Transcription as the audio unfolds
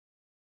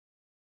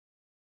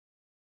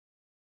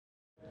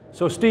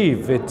So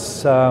Steve,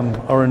 it's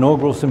our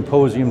inaugural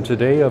symposium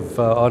today of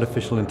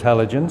artificial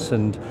intelligence,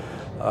 and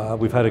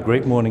we've had a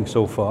great morning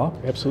so far.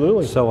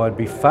 Absolutely. So I'd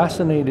be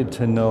fascinated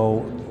to know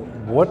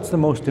what's the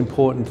most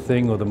important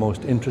thing or the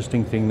most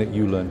interesting thing that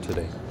you learned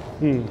today?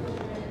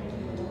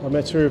 I'm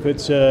not sure if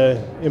it's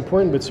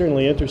important, but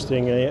certainly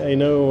interesting. I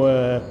know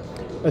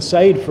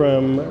aside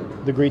from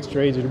the great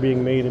strides that are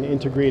being made in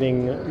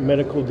integrating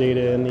medical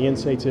data and the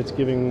insights it's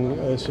giving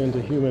us into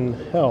human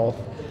health,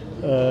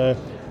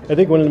 I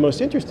think one of the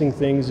most interesting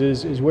things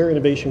is where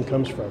innovation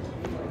comes from.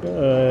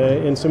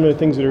 And some of the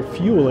things that are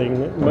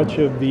fueling much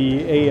of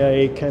the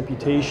AI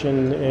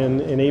computation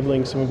and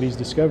enabling some of these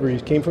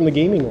discoveries came from the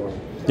gaming world.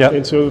 Yeah.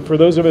 And so for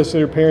those of us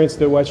that are parents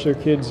that watch their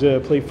kids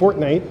play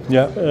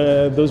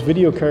Fortnite, those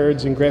video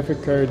cards and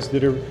graphic cards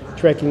that are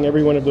tracking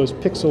every one of those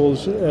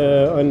pixels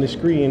on the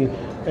screen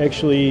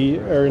actually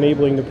are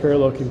enabling the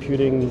parallel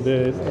computing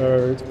that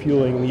are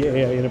fueling the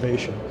AI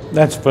innovation.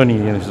 That's funny,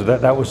 so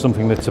that was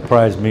something that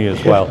surprised me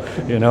as well,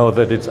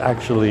 that it's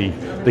actually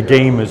the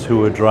gamers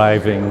who are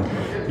driving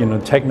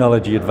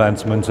technology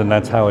advancements, and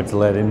that's how it's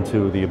led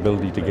into the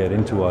ability to get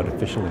into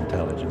artificial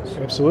intelligence.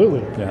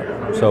 Absolutely.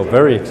 Yeah, so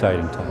very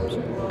exciting times.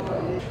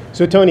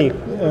 So Tony,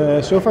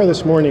 so far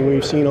this morning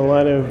we've seen a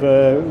lot of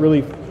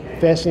really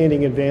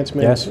fascinating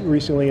advancements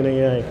recently in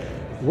AI.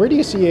 Where do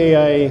you see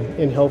AI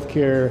in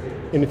healthcare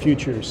in the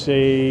future,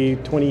 say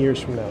 20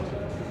 years from now?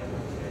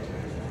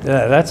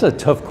 Yeah, that's a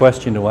tough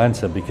question to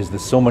answer because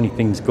there's so many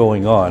things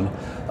going on.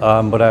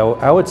 But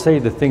I would say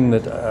the thing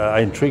that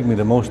intrigued me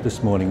the most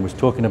this morning was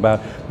talking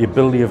about the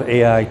ability of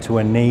AI to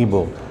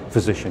enable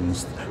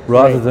physicians.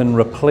 Rather than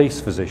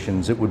replace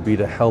physicians, it would be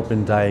to help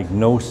in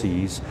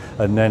diagnoses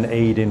and then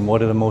aid in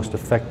what are the most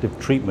effective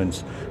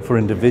treatments for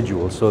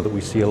individuals so that we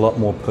see a lot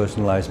more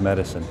personalized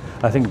medicine.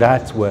 I think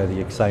that's where the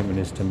excitement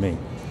is to me.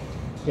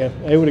 Yeah,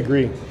 I would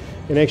agree.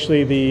 And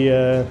actually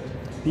the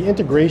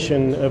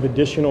integration of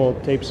additional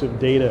types of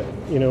data.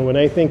 When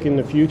I think in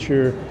the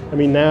future,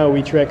 now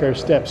we track our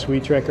steps,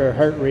 we track our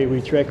heart rate,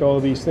 we track all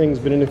of these things,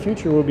 but in the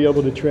future we'll be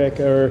able to track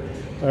our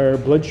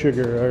blood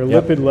sugar, our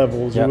lipid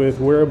levels with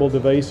wearable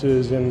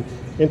devices and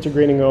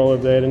integrating all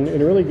of that and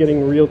really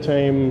getting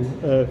real-time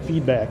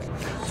feedback.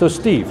 So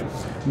Steve,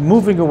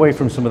 moving away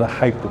from some of the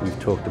hype that we've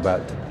talked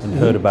about and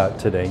heard about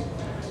today,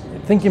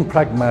 thinking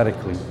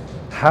pragmatically,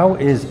 how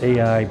is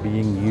AI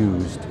being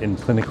used in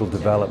clinical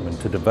development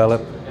to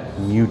develop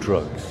new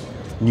drugs,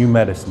 new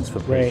medicines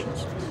for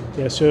patients?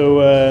 Yeah,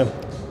 so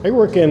I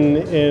work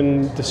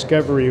in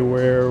discovery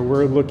where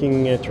we're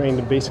looking at trying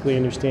to basically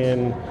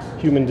understand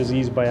human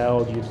disease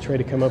biology to try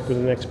to come up with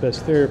the next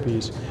best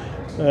therapies.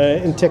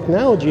 And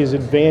technology has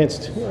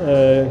advanced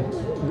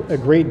a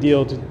great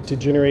deal to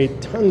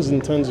generate tons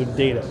and tons of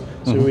data.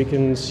 So we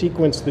can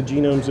sequence the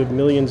genomes of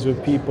millions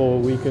of people,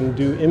 we can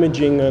do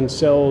imaging on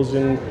cells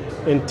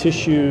and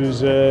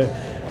tissues,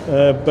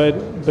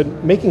 but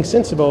making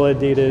sense of all that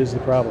data is the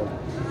problem.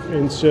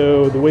 And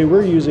so the way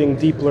we're using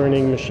deep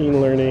learning,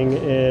 machine learning,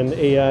 and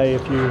AI,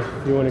 if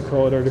you want to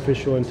call it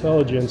artificial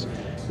intelligence,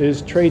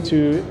 is try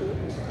to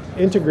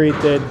integrate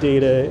that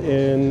data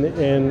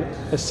and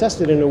assess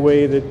it in a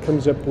way that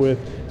comes up with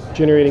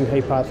generating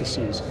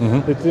hypotheses.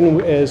 That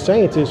then, as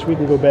scientists, we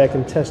can go back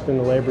and test in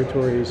the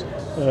laboratories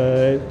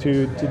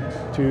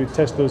to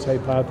test those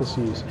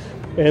hypotheses.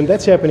 And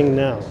that's happening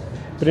now.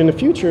 But in the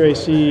future, I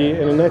see,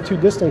 in a not too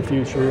distant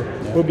future,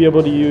 we'll be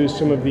able to use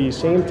some of these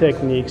same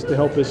techniques to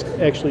help us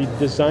actually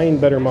design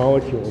better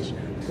molecules.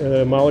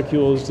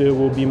 Molecules that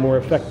will be more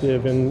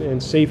effective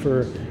and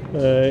safer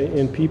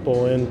in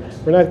people. And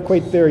we're not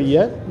quite there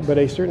yet, but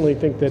I certainly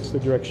think that's the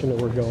direction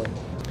that we're going.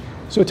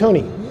 So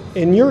Tony,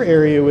 in your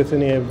area within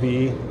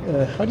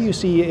AbbVie, how do you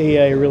see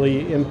AI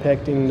really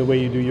impacting the way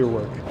you do your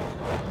work?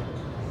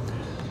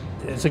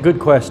 It's a good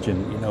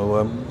question.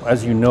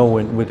 As you know,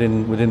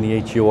 within the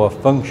HEOR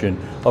function,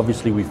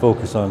 obviously we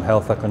focus on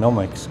health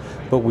economics,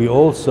 but we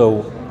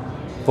also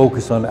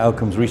focus on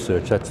outcomes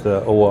research. That's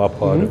the OR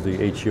part of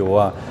the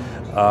HEOR.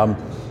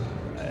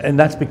 And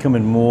that's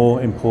becoming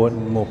more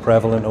important, more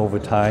prevalent over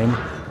time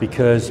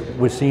because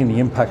we're seeing the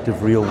impact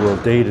of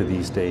real-world data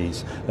these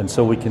days. And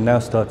so we can now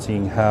start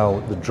seeing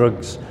how the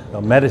drugs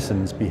or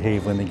medicines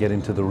behave when they get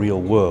into the real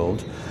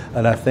world.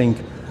 And I think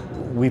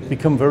we've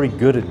become very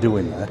good at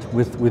doing that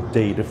with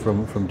data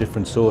from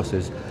different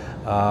sources.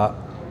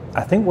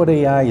 I think what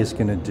AI is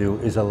going to do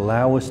is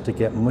allow us to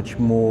get much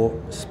more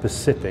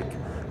specific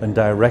and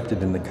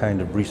directed in the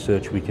kind of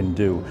research we can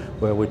do,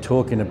 where we're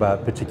talking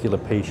about particular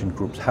patient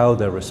groups, how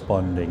they're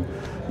responding,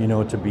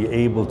 to be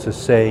able to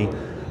say,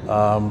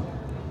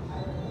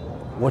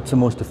 what's the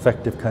most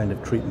effective kind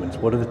of treatments?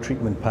 What are the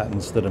treatment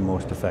patterns that are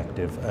most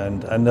effective?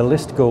 And the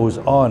list goes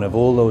on of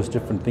all those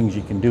different things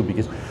you can do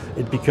because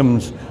it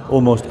becomes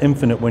almost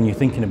infinite when you're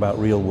thinking about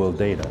real world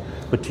data.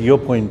 But to your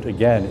point,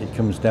 again, it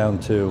comes down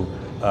to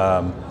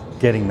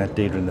getting that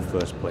data in the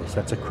first place.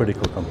 That's a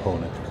critical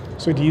component.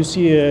 So do you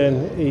see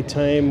a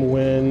time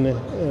when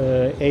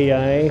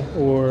AI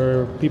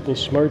or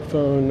people's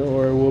smartphone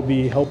will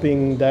be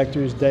helping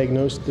doctors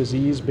diagnose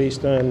disease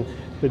based on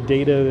the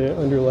data that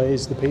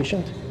underlies the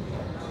patient?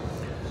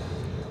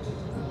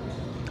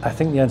 I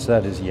think the answer to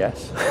that is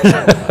yes.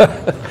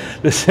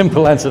 The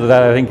simple answer to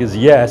that, I think, is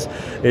yes.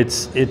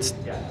 It's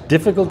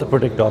difficult to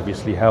predict,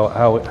 obviously,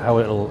 how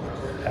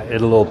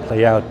it'll all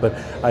play out. But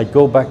I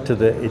go back to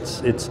it's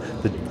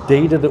the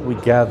data that we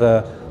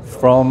gather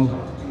from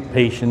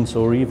patients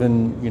or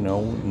even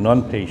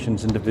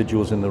non-patients,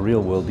 individuals in the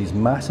real world. These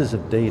masses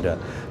of data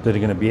that are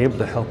going to be able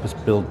to help us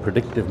build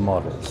predictive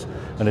models.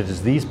 And it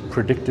is these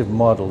predictive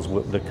models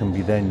that can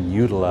be then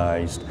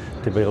utilized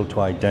to be able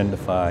to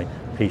identify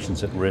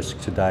patients at risk,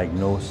 to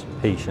diagnose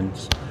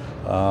patients.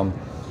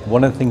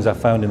 One of the things I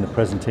found in the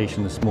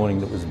presentation this morning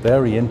that was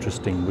very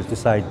interesting was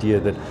this idea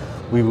that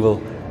we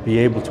will be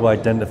able to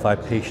identify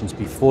patients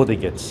before they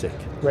get sick.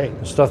 Right.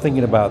 Start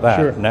thinking about that.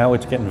 Sure. Now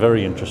it's getting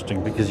very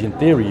interesting because in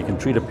theory you can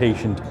treat a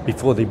patient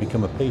before they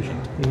become a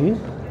patient.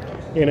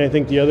 Mm-hmm. And I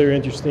think the other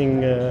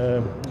interesting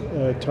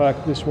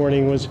talk this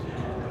morning was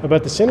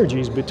about the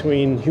synergies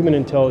between human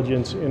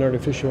intelligence and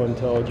artificial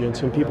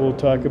intelligence. And people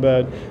talk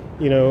about,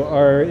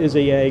 is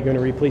AI going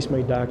to replace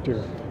my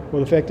doctor?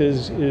 Well, the fact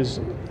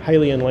is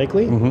highly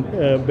unlikely,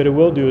 but it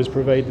will do is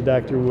provide the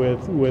doctor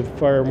with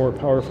far more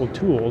powerful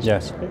tools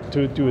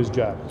to do his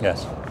job.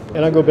 Yes.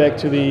 And I'll go back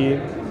to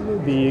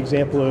the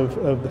example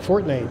of the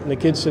Fortnite and the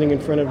kids sitting in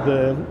front of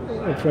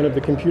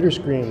the computer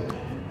screen.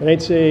 And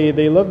I'd say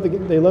they love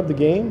the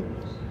game,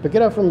 but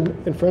get out from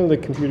in front of the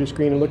computer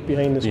screen and look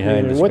behind the screen.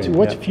 And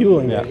what's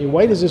fueling it? And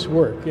why does this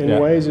work? And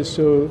why is this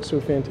so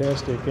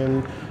fantastic?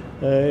 And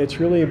it's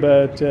really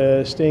about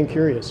staying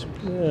curious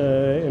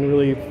and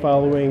really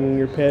following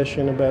your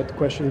passion about the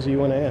questions that you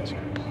want to ask.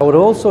 I would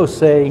also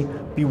say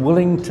be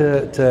willing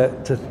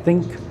to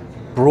think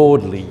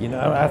broadly.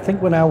 I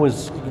think when I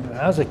was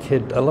a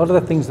kid, a lot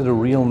of the things that are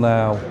real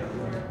now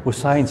were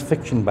science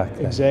fiction back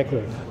then.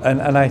 Exactly.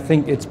 And I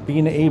think it's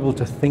being able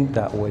to think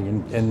that way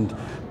and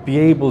be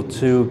able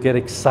to get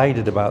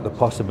excited about the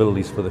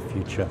possibilities for the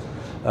future.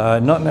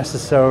 Not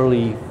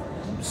necessarily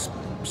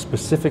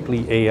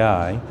specifically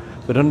AI,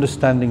 but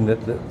understanding that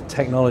the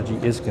technology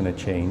is going to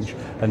change,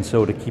 and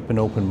so to keep an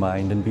open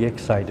mind and be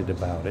excited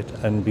about it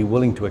and be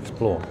willing to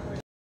explore.